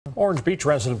Orange Beach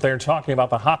resident there talking about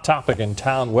the hot topic in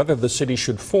town, whether the city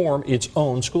should form its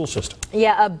own school system.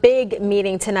 Yeah, a big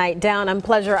meeting tonight down on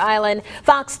Pleasure Island.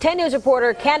 Fox 10 News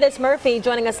reporter Candace Murphy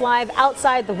joining us live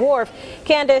outside the wharf.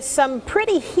 Candace, some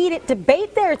pretty heated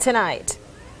debate there tonight.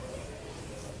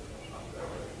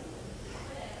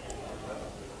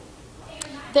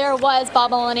 There was,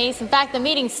 Bob Milanese. In fact, the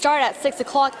meeting started at 6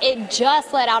 o'clock. It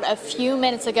just let out a few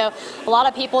minutes ago. A lot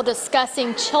of people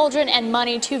discussing children and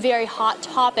money, two very hot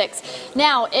topics.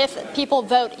 Now, if people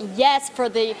vote yes for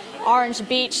the Orange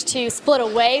Beach to split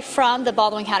away from the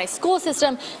Baldwin County school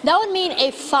system, that would mean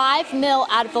a $5 million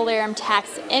ad valorem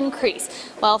tax increase.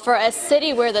 Well, for a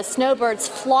city where the snowbirds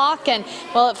flock and,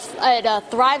 well, it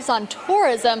thrives on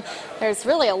tourism, there's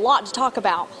really a lot to talk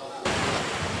about.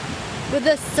 With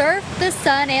the surf, the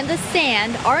sun, and the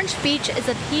sand, Orange Beach is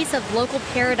a piece of local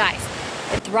paradise.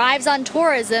 It thrives on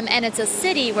tourism, and it's a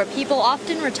city where people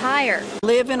often retire.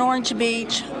 Live in Orange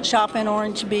Beach, shop in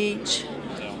Orange Beach,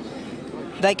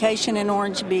 vacation in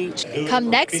Orange Beach. Come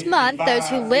next month, those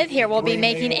who live here will be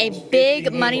making a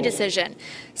big money decision.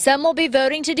 Some will be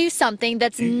voting to do something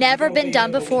that's never been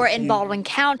done before in Baldwin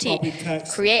County,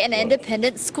 create an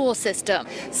independent school system.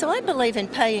 So I believe in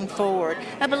paying forward.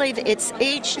 I believe it's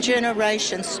each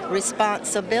generation's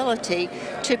responsibility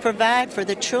to provide for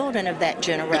the children of that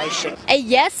generation. A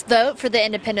yes vote for the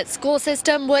independent school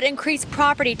system would increase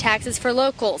property taxes for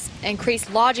locals, increase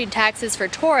lodging taxes for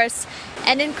tourists,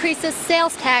 and increase the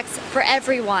sales tax for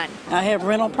everyone. I have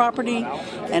rental property,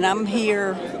 and I'm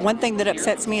here. One thing that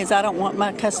upsets me is I don't want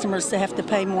my customers to have to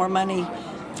pay more money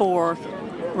for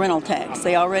rental tax.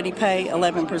 They already pay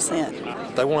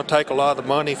 11%. They want to take a lot of the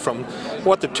money from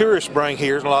what the tourists bring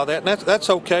here and a lot of that, and that's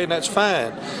okay and that's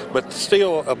fine. But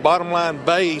still, a bottom line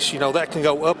base, you know, that can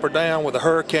go up or down with a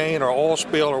hurricane or oil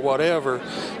spill or whatever,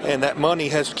 and that money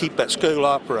has to keep that school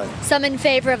operating. Some in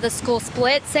favor of the school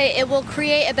split say it will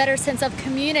create a better sense of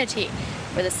community,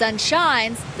 where the sun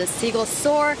shines, the seagulls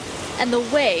soar, and the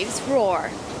waves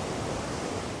roar.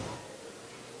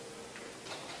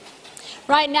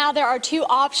 Right now, there are two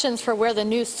options for where the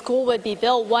new school would be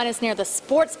built. One is near the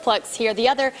Sportsplex here. The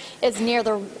other is near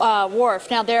the wharf.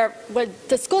 Now,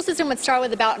 the school system would start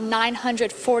with about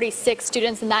 946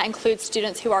 students, and that includes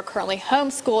students who are currently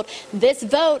homeschooled. This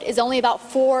vote is only about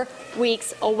 4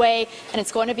 weeks away, and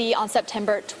it's going to be on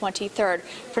September 23rd.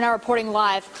 For now, reporting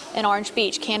live in Orange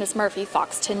Beach, Candace Murphy,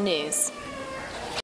 Fox 10 News.